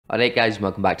Alright guys,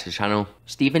 welcome back to the channel.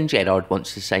 Steven Gerrard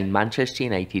wants to sign Manchester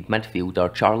United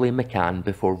midfielder Charlie McCann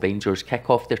before Rangers kick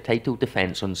off their title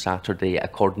defence on Saturday,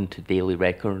 according to Daily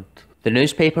Record. The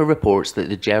newspaper reports that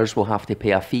the Gers will have to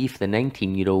pay a fee for the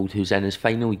 19-year-old who's in his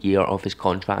final year of his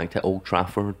contract at Old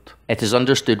Trafford. It is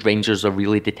understood Rangers are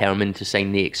really determined to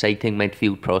sign the exciting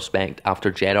midfield prospect after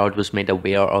Gerrard was made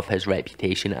aware of his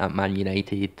reputation at Man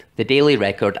United. The Daily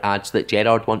Record adds that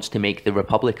Gerrard wants to make the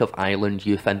Republic of Ireland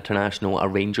youth international a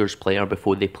Rangers player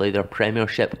before they play their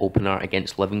Premiership opener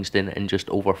against Livingston in just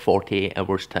over 48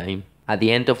 hours' time. At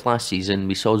the end of last season,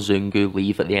 we saw Zungu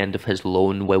leave at the end of his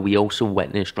loan, while we also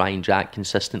witnessed Ryan Jack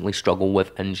consistently struggle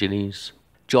with injuries.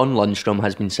 John Lundstrom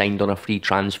has been signed on a free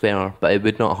transfer, but it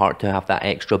would not hurt to have that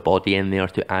extra body in there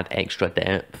to add extra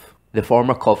depth. The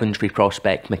former Coventry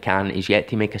prospect McCann is yet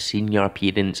to make a senior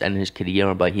appearance in his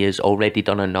career, but he has already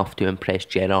done enough to impress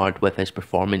Gerrard with his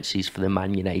performances for the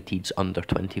Man United's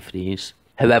under-23s.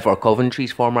 However,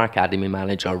 Coventry's former academy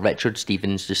manager Richard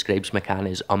Stevens describes McCann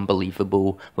as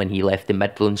unbelievable when he left the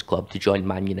Midlands club to join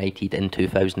Man United in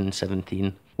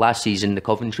 2017. Last season, the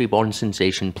Coventry-born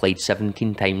sensation played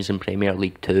 17 times in Premier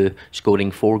League 2,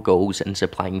 scoring 4 goals and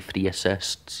supplying 3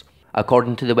 assists.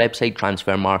 According to the website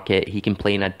Transfer Market, he can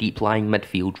play in a deep-lying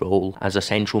midfield role as a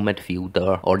central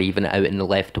midfielder or even out in the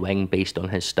left wing based on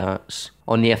his stats.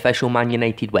 On the official Man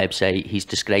United website, he's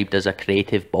described as a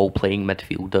creative ball-playing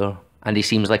midfielder, and he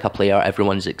seems like a player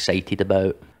everyone's excited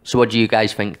about. So what do you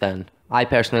guys think then? I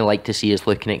personally like to see us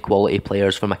looking at quality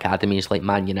players from academies like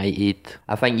Man United.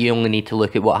 I think you only need to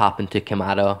look at what happened to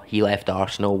Kamara. He left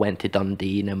Arsenal, went to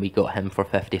Dundee, and then we got him for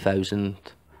 50,000.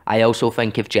 I also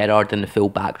think if Gerrard and the full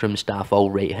backroom staff all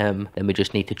rate him, then we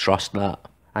just need to trust that.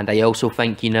 And I also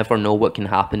think you never know what can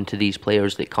happen to these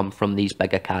players that come from these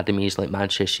big academies like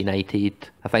Manchester United.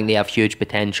 I think they have huge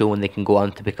potential and they can go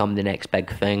on to become the next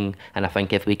big thing. And I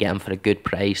think if we get them for a good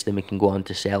price, then we can go on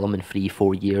to sell them in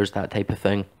 3-4 years, that type of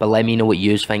thing. But let me know what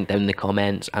you think down in the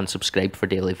comments and subscribe for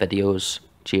daily videos.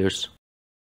 Cheers.